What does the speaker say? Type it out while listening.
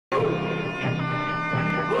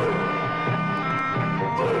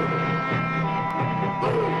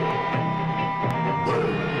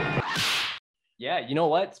Yeah, you know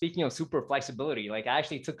what? Speaking of super flexibility, like I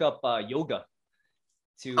actually took up yoga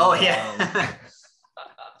to. Oh yeah.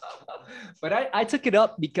 But I took it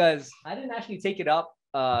up because I didn't actually take it up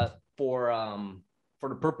for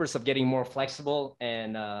the purpose of getting more flexible.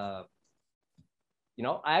 And I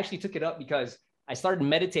actually took it up because I started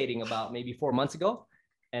meditating about maybe 4 months ago,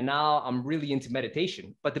 and now I'm really into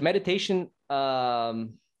meditation. But the meditation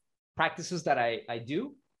practices that I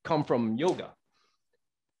do come from yoga.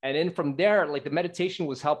 And then from there, like the meditation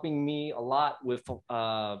was helping me a lot with,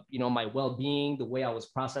 my well-being, the way I was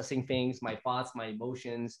processing things, my thoughts, my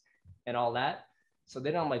emotions, and all that. So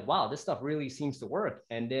then I'm like, wow, this stuff really seems to work.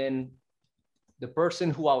 And then the person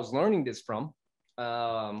who I was learning this from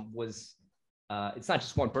was, it's not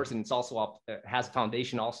just one person. It's also has a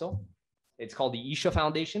foundation also. It's called the Isha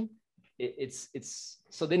Foundation. It's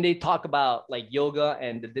so then they talk about like yoga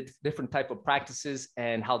and the different type of practices,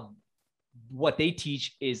 and how what they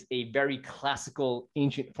teach is a very classical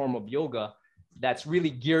ancient form of yoga that's really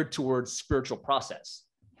geared towards spiritual process.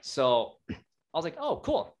 So I was like, oh,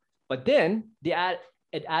 cool. But then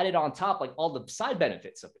it added on top like all the side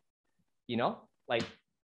benefits of it,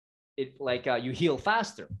 like you heal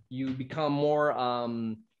faster, you become more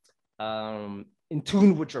in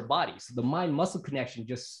tune with your body. So the mind muscle connection,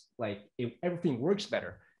 just like everything works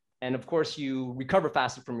better. And of course, you recover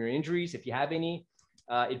faster from your injuries if you have any.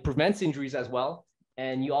 It prevents injuries as well.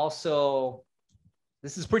 And you also,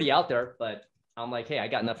 this is pretty out there, but I'm like, hey, I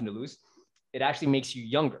got nothing to lose. It actually makes you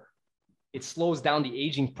younger. It slows down the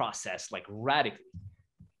aging process like radically,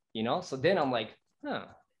 So then I'm like,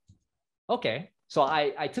 okay. So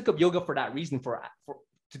I took up yoga for that reason, to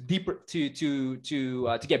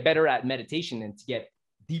get better at meditation and to get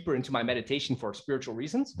deeper into my meditation for spiritual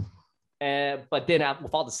reasons. But then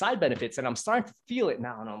with all the side benefits, and I'm starting to feel it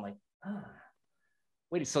now, and I'm like,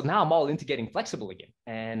 wait, so now I'm all into getting flexible again.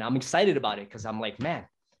 And I'm excited about it because I'm like, man,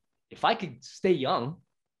 if I could stay young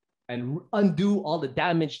and undo all the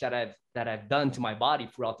damage that I've done to my body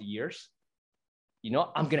throughout the years,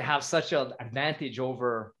 I'm going to have such an advantage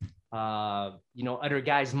over, other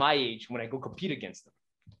guys my age when I go compete against them,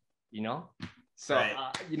 So,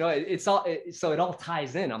 right. So it all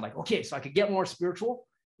ties in. I'm like, okay, so I could get more spiritual,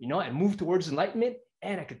 and move towards enlightenment,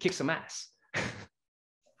 and I could kick some ass.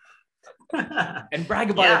 And brag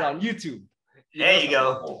about it on YouTube. There you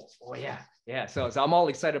go. Oh yeah. Yeah. So I'm all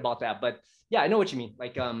excited about that. But yeah, I know what you mean.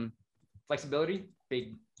 Like flexibility,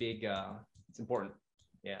 big, it's important.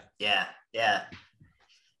 Yeah. Yeah. Yeah.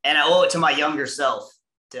 And I owe it to my younger self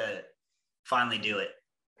to finally do it.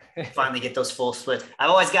 Finally get those full splits. I've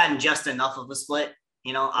always gotten just enough of a split,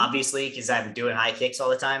 obviously, because I've been doing high kicks all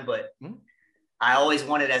the time, but I always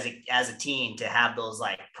wanted as a teen to have those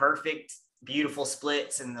like perfect, beautiful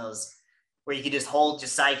splits, and those where you could just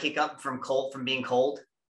side kick up from being cold,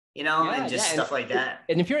 and just stuff like that.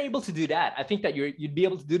 And if you're able to do that, I think that you'd be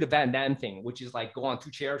able to do the Van Damme thing, which is like go on 2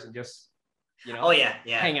 chairs and just,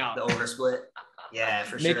 hang out. The oversplit. Yeah,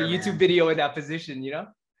 for sure. Make a YouTube video in that position,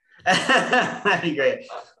 That'd be great.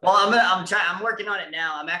 Well, I'm working on it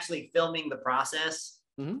now. I'm actually filming the process.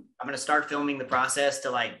 Mm-hmm. I'm going to start filming the process to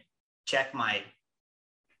like check my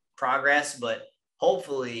progress, but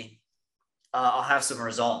hopefully I'll have some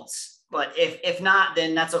results. But if not,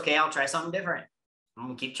 then that's okay. I'll try something different. I'm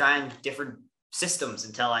going to keep trying different systems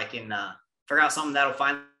until I can figure out something that'll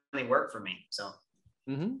finally work for me. So.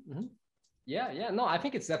 Mm-hmm, mm-hmm. Yeah. No, I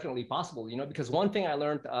think it's definitely possible, because one thing I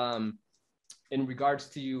learned in regards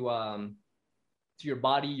to your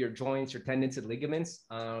body, your joints, your tendons and ligaments,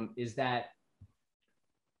 is that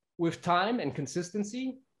with time and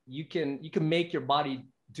consistency, you can make your body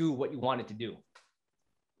do what you want it to do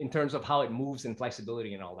in terms of how it moves and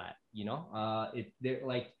flexibility and all that, they're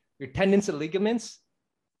like your tendons and ligaments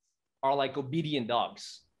are like obedient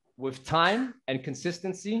dogs. With time and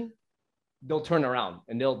consistency, they'll turn around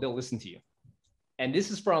and they'll listen to you. And this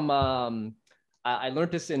is from, I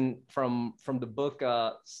learned this from the book,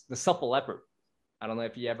 The Supple Leopard. I don't know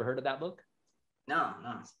if you ever heard of that book. No.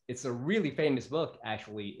 It's a really famous book,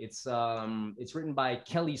 actually. It's written by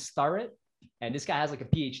Kelly Starrett, and this guy has like a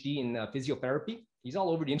PhD in physiotherapy. He's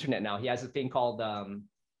all over the internet now. He has a thing called,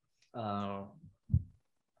 forgot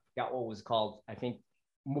what was called. I think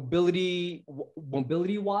mobility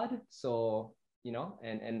WOD. So,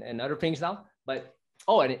 and other things now. But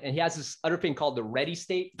and he has this other thing called the ready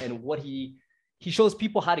state, and what he shows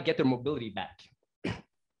people how to get their mobility back,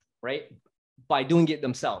 right? By doing it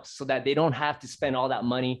themselves, so that they don't have to spend all that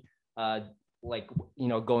money,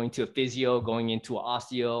 going to a physio, going into an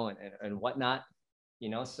osteo and whatnot,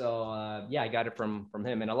 So I got it from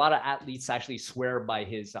him. And a lot of athletes actually swear by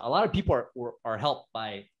a lot of people are helped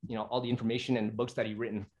by, all the information and the books that he's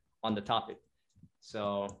written on the topic.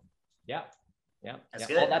 So yeah. Yeah. That's yeah.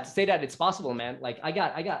 good. All that to say that it's possible, man. Like I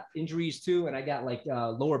got injuries too. And I got like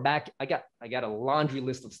lower back. I got a laundry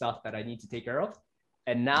list of stuff that I need to take care of.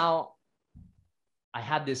 And now I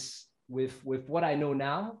have this with what I know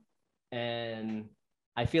now. And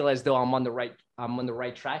I feel as though I'm on the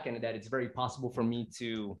right track, and that it's very possible for me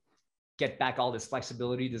to get back all this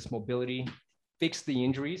flexibility, this mobility, fix the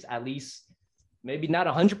injuries, at least maybe not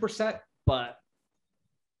 100%, but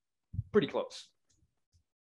pretty close.